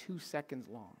probably 2 seconds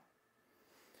long.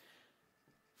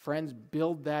 Friends,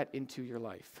 build that into your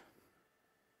life.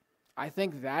 I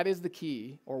think that is the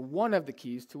key, or one of the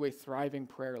keys to a thriving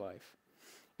prayer life,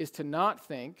 is to not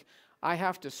think, I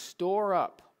have to store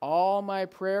up all my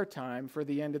prayer time for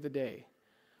the end of the day,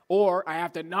 or I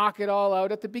have to knock it all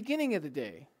out at the beginning of the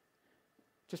day.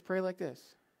 Just pray like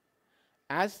this.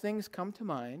 As things come to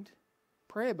mind,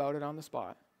 pray about it on the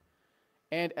spot,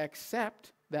 and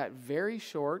accept that very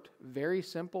short, very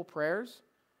simple prayers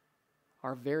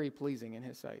are very pleasing in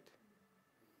his sight.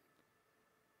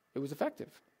 It was effective.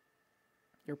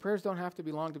 Your prayers don't have to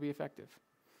be long to be effective.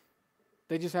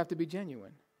 They just have to be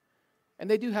genuine. And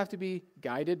they do have to be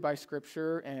guided by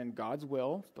Scripture and God's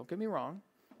will. Don't get me wrong.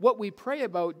 What we pray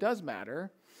about does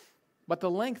matter, but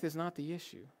the length is not the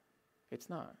issue. It's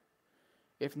not.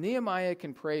 If Nehemiah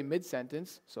can pray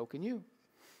mid-sentence, so can you.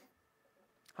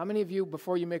 How many of you,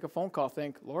 before you make a phone call,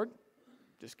 think, Lord,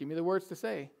 just give me the words to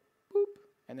say, boop,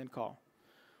 and then call?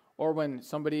 Or when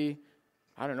somebody,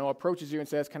 approaches you and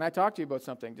says, can I talk to you about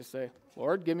something? Just say,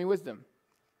 Lord, give me wisdom.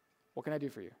 What can I do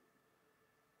for you?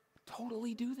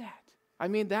 Totally do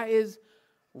that. That is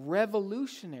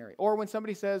revolutionary. Or when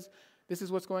somebody says, this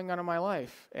is what's going on in my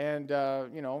life, and,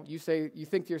 you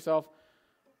think to yourself,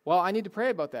 well, I need to pray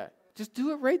about that. Just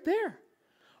do it right there.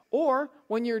 Or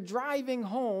when you're driving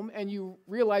home and you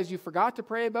realize you forgot to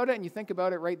pray about it and you think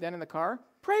about it right then in the car,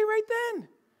 pray right then.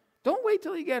 Don't wait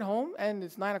till you get home and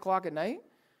it's 9 o'clock at night.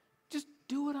 Just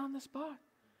do it on the spot.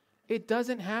 It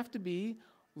doesn't have to be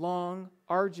long,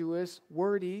 arduous,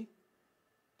 wordy.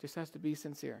 It just has to be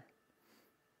sincere.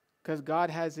 Because God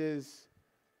has his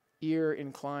ear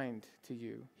inclined to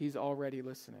you. He's already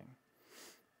listening.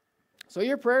 So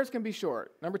your prayers can be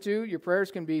short. Number 2, your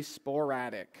prayers can be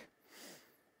sporadic.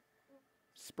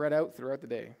 Spread out throughout the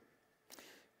day.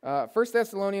 1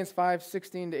 Thessalonians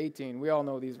 5:16-18. We all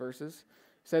know these verses.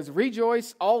 It says,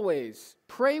 rejoice always,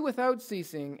 pray without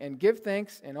ceasing, and give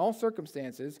thanks in all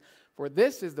circumstances, for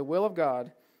this is the will of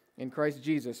God in Christ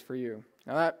Jesus for you.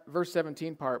 Now that verse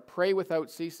 17 part, pray without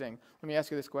ceasing. Let me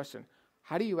ask you this question.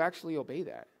 How do you actually obey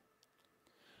that?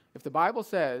 If the Bible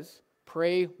says,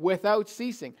 pray without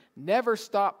ceasing, never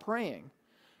stop praying.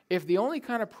 If the only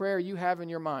kind of prayer you have in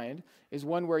your mind is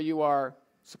one where you are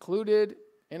secluded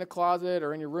in a closet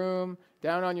or in your room,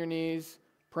 down on your knees,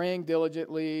 praying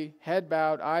diligently, head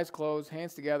bowed, eyes closed,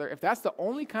 hands together, if that's the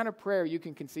only kind of prayer you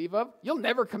can conceive of, you'll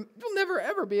never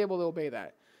ever be able to obey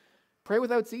that. Pray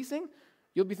without ceasing,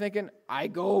 you'll be thinking, I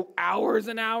go hours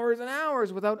and hours and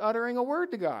hours without uttering a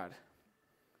word to God.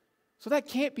 So that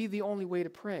can't be the only way to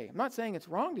pray. I'm not saying it's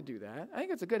wrong to do that. I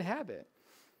think it's a good habit.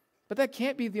 But that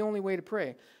can't be the only way to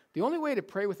pray. The only way to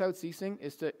pray without ceasing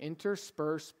is to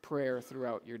intersperse prayer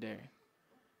throughout your day.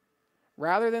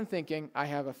 Rather than thinking, I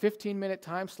have a 15-minute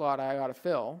time slot I ought to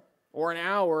fill, or an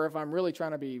hour if I'm really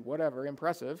trying to be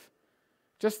impressive,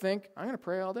 just think, I'm going to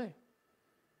pray all day.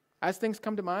 As things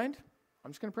come to mind,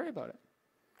 I'm just going to pray about it.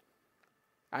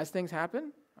 As things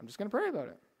happen, I'm just going to pray about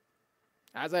it.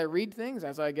 As I read things,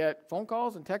 as I get phone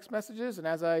calls and text messages, and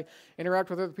as I interact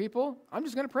with other people, I'm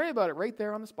just going to pray about it right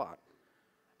there on the spot.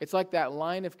 It's like that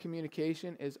line of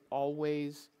communication is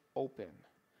always open.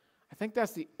 I think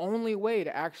that's the only way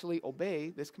to actually obey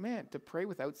this command, to pray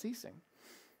without ceasing.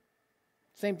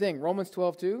 Same thing, Romans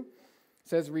 12:2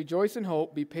 says, rejoice in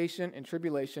hope, be patient in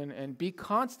tribulation, and be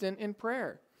constant in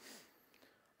prayer.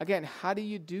 Again, how do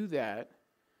you do that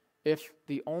if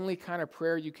the only kind of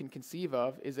prayer you can conceive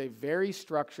of is a very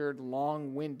structured,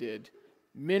 long-winded,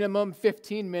 minimum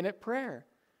 15-minute prayer?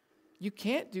 You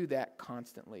can't do that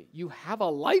constantly. You have a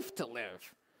life to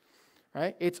live,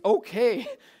 right? It's okay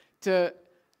to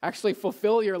actually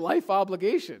fulfill your life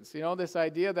obligations. This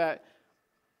idea that,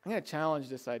 I'm going to challenge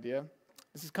this idea.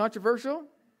 This is controversial.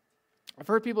 I've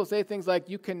heard people say things like,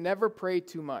 you can never pray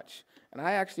too much. And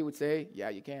I actually would say, yeah,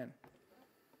 you can.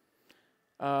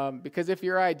 Because if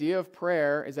your idea of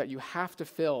prayer is that you have to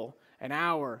fill an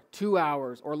hour, 2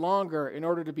 hours, or longer in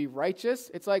order to be righteous,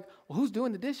 it's like, well, who's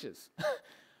doing the dishes?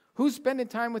 Who's spending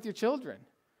time with your children?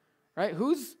 Right?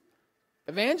 Who's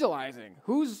evangelizing?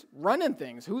 Who's running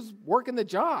things? Who's working the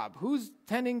job? Who's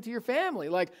tending to your family?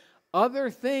 Other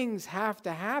things have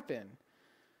to happen,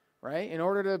 right, in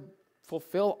order to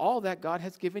fulfill all that God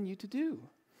has given you to do.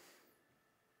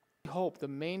 I hope the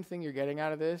main thing you're getting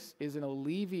out of this is an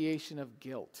alleviation of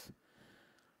guilt.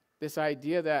 This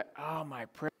idea that, my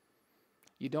prayer,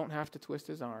 you don't have to twist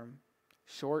his arm.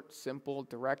 Short, simple,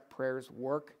 direct prayers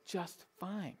work just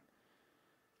fine.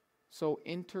 So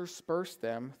intersperse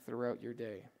them throughout your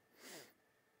day.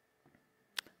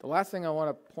 The last thing I want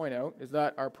to point out is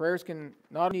that our prayers can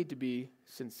not need to be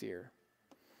sincere.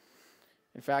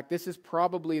 In fact, this is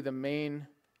probably the main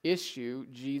issue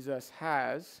Jesus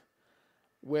has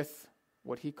with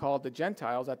what he called the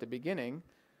Gentiles at the beginning,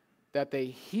 that they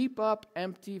heap up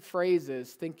empty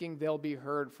phrases thinking they'll be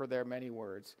heard for their many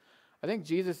words. I think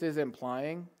Jesus is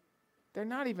implying they're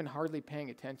not even hardly paying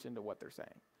attention to what they're saying.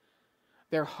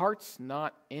 Their heart's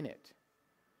not in it.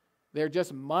 They're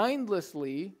just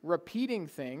mindlessly repeating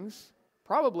things,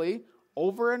 probably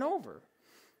over and over.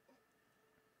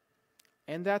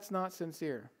 And that's not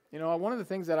sincere. You know, one of the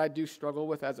things that I do struggle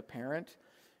with as a parent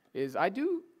is I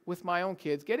do, with my own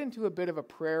kids, get into a bit of a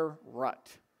prayer rut.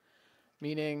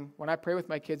 Meaning, when I pray with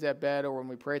my kids at bed or when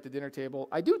we pray at the dinner table,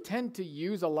 I do tend to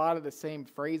use a lot of the same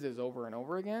phrases over and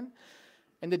over again.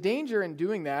 And the danger in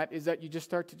doing that is that you just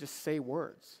start to just say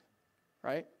words,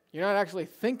 right? You're not actually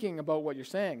thinking about what you're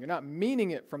saying. You're not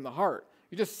meaning it from the heart.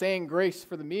 You're just saying grace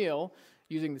for the meal,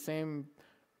 using the same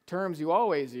terms you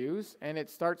always use, and it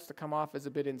starts to come off as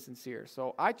a bit insincere.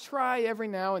 So I try every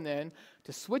now and then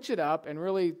to switch it up and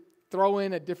really throw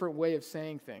in a different way of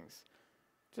saying things,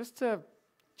 just to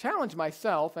challenge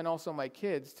myself and also my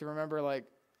kids to remember, like,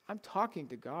 I'm talking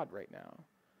to God right now.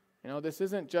 You know, this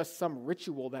isn't just some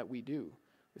ritual that we do.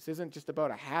 This isn't just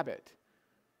about a habit.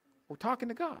 We're talking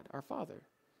to God, our Father.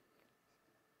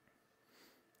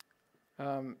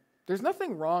 There's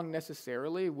nothing wrong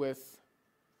necessarily with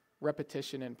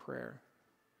repetition in prayer.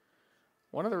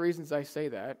 One of the reasons I say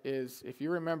that is, if you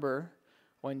remember,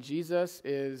 when Jesus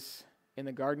is in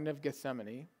the Garden of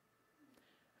Gethsemane,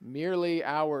 merely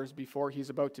hours before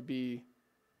he's about to be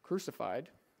crucified,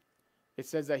 it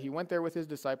says that he went there with his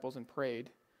disciples and prayed.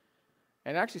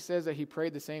 And it actually says that he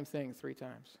prayed the same thing 3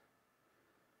 times.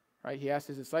 Right? He asked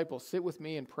his disciples, sit with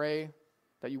me and pray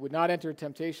that you would not enter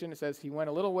temptation. It says he went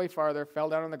a little way farther, fell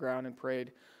down on the ground and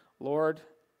prayed, Lord,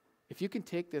 if you can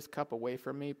take this cup away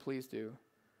from me, please do.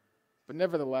 But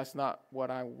nevertheless, not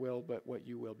what I will, but what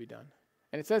you will be done.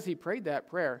 And it says he prayed that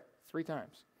prayer 3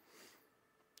 times.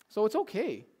 So it's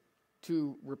okay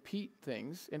to repeat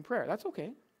things in prayer. That's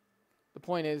okay. The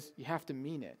point is, you have to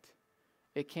mean it.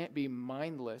 It can't be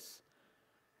mindless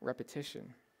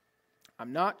repetition.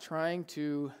 I'm not trying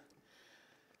to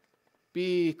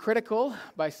be critical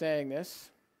by saying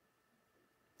this.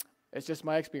 It's just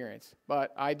my experience.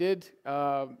 But I did,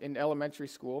 in elementary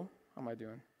school, how am I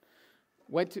doing?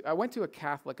 I went to a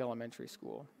Catholic elementary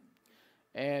school.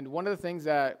 And one of the things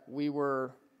that we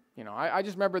were, you know, I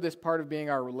just remember this part of being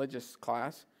our religious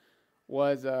class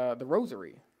was the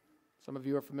rosary. Some of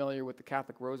you are familiar with the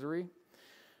Catholic rosary.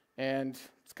 And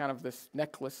it's kind of this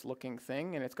necklace-looking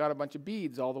thing, and it's got a bunch of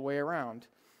beads all the way around.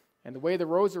 And the way the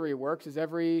rosary works is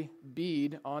every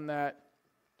bead on that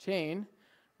chain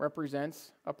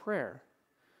represents a prayer.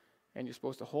 And you're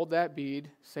supposed to hold that bead,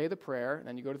 say the prayer, and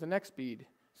then you go to the next bead,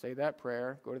 say that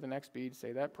prayer, go to the next bead,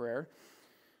 say that prayer.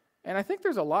 And I think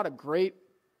there's a lot of great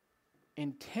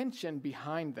intention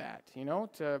behind that, you know,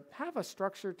 to have a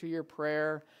structure to your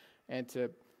prayer and to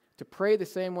pray the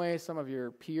same way some of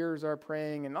your peers are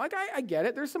praying. And like, I get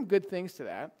it. There's some good things to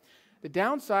that. The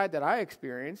downside that I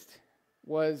experienced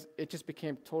was it just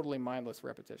became totally mindless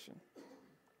repetition.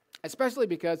 Especially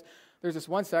because there's this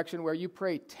one section where you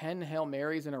pray 10 Hail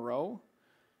Marys in a row,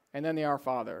 and then the Our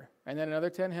Father, and then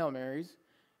another 10 Hail Marys,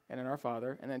 and an Our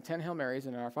Father, and then 10 Hail Marys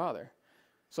and an Our Father.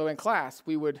 So in class,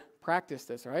 we would practice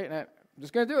this, right? And I'm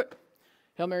just going to do it.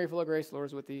 Hail Mary, full of grace, the Lord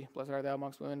is with thee. Blessed art thou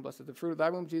amongst women. Blessed is the fruit of thy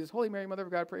womb, Jesus. Holy Mary, Mother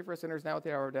of God, pray for us sinners now at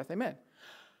the hour of death. Amen.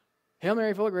 Hail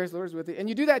Mary, full of grace, the Lord is with thee. And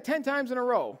you do that 10 times in a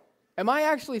row. Am I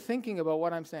actually thinking about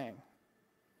what I'm saying?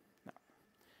 No.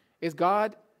 Is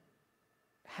God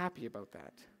happy about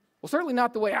that? Well, certainly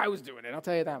not the way I was doing it. I'll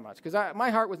tell you that much. Because my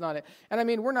heart was not it. And I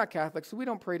mean, we're not Catholics, so we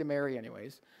don't pray to Mary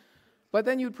anyways. But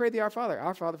then you'd pray the Our Father.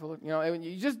 Our Father, full of, you know, and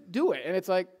you just do it. And it's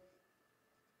like,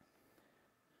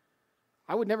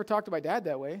 I would never talk to my dad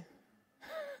that way.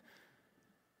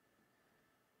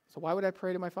 So why would I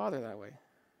pray to my Father that way?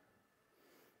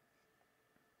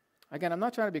 Again, I'm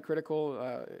not trying to be critical.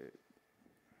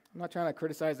 I'm not trying to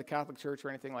criticize the Catholic Church or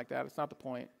anything like that. It's not the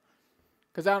point.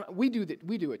 Because we do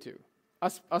it too.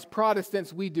 Us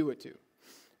Protestants, we do it too.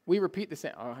 We repeat the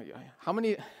same. How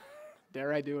many,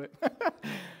 dare I do it?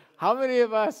 How many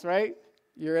of us, right?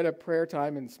 You're at a prayer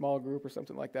time in small group or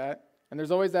something like that. And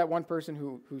there's always that one person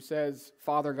who says,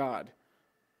 Father God,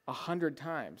 100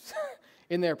 times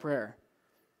in their prayer.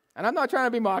 And I'm not trying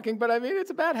to be mocking, but I mean, it's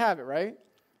a bad habit, right?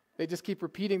 They just keep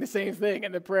repeating the same thing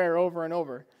in the prayer over and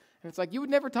over. And it's like, you would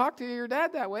never talk to your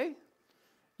dad that way.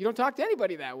 You don't talk to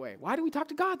anybody that way. Why do we talk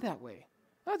to God that way?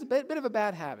 That's a bit of a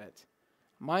bad habit.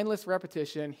 Mindless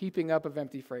repetition, heaping up of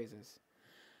empty phrases.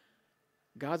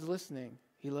 God's listening.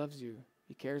 He loves you.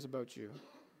 He cares about you.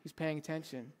 He's paying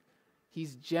attention.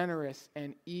 He's generous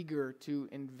and eager to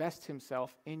invest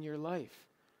himself in your life.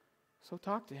 So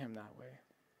talk to him that way.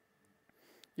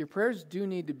 Your prayers do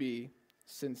need to be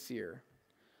sincere.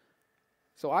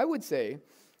 So I would say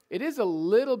it is a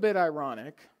little bit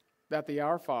ironic that the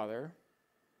Our Father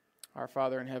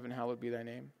in heaven, hallowed be thy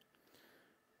name.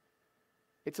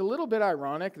 It's a little bit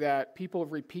ironic that people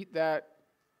repeat that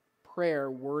prayer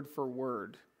word for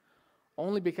word,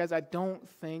 only because I don't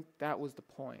think that was the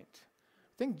point.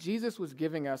 I think Jesus was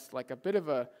giving us like a bit of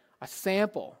a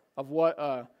sample of what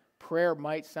a prayer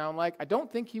might sound like. I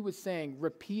don't think he was saying,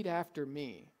 repeat after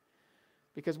me.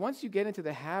 Because once you get into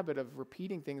the habit of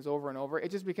repeating things over and over,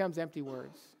 it just becomes empty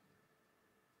words.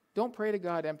 Don't pray to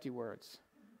God empty words.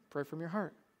 Pray from your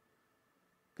heart.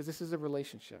 Because this is a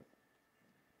relationship.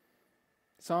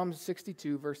 Psalm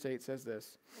 62 verse 8 says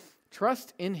this,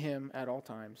 trust in him at all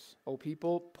times. O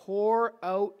people, pour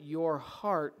out your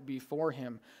heart before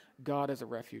him. God is a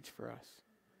refuge for us.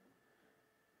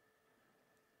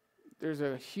 There's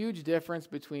a huge difference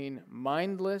between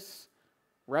mindless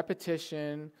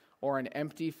repetition or an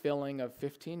empty filling of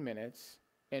 15 minutes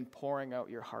and pouring out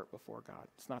your heart before God.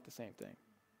 It's not the same thing.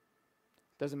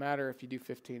 It doesn't matter if you do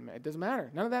 15 minutes. It doesn't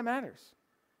matter. None of that matters.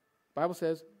 The Bible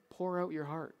says, pour out your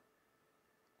heart.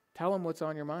 Tell him what's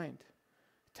on your mind.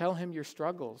 Tell him your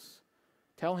struggles.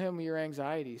 Tell him your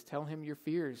anxieties. Tell him your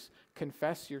fears.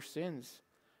 Confess your sins.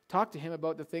 Talk to him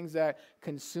about the things that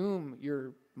consume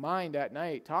your mind at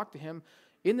night. Talk to him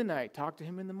in the night. Talk to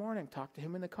him in the morning. Talk to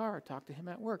him in the car. Talk to him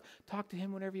at work. Talk to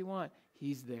him whenever you want.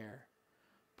 He's there.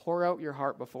 Pour out your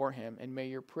heart before him, and may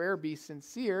your prayer be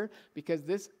sincere, because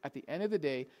this, at the end of the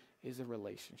day, is a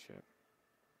relationship.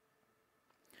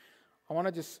 I want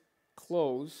to just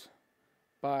close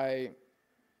by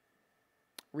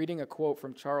reading a quote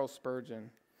from Charles Spurgeon.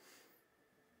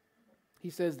 He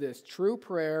says this, true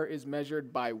prayer is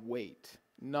measured by weight,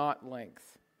 not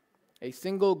length. A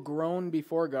single groan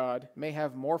before God may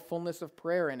have more fullness of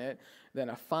prayer in it than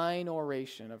a fine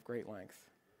oration of great length.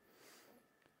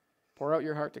 Pour out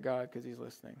your heart to God because he's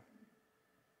listening.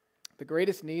 The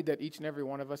greatest need that each and every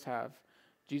one of us have,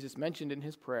 Jesus mentioned in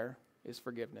his prayer, is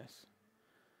forgiveness.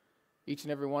 Each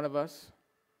and every one of us,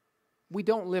 we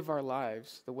don't live our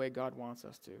lives the way God wants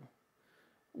us to.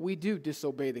 We do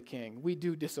disobey the King. We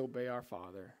do disobey our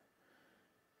Father.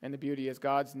 And the beauty is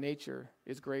God's nature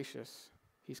is gracious.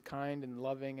 He's kind and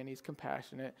loving, and he's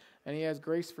compassionate, and he has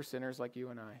grace for sinners like you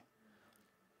and I.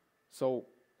 So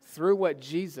through what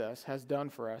Jesus has done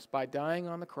for us by dying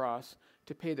on the cross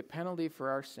to pay the penalty for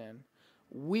our sin,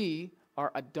 we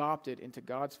are adopted into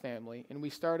God's family, and we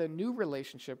start a new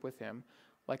relationship with him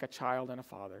like a child and a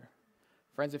father.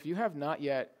 Friends, if you have not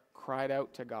yet cried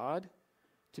out to God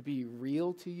to be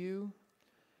real to you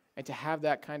and to have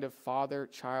that kind of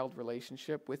father-child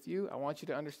relationship with you, I want you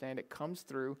to understand it comes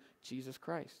through Jesus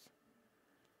Christ.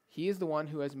 He is the one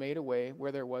who has made a way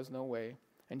where there was no way.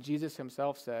 And Jesus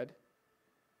himself said,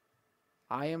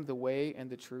 I am the way and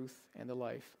the truth and the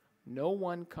life. No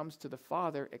one comes to the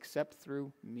Father except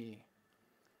through me.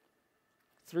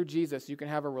 Through Jesus, you can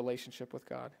have a relationship with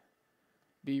God.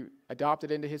 Be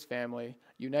adopted into his family,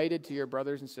 united to your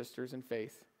brothers and sisters in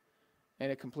faith,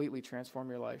 and it completely transform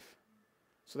your life.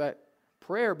 So that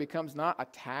prayer becomes not a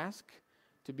task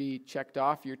to be checked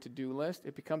off your to-do list.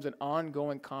 It becomes an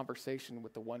ongoing conversation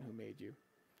with the one who made you.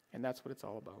 And that's what it's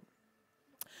all about.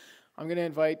 I'm going to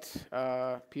invite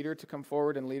Peter to come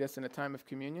forward and lead us in a time of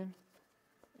communion.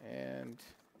 And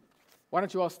why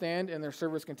don't you all stand, and their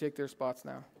servers can take their spots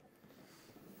now.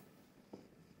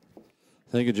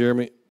 Thank you, Jeremy.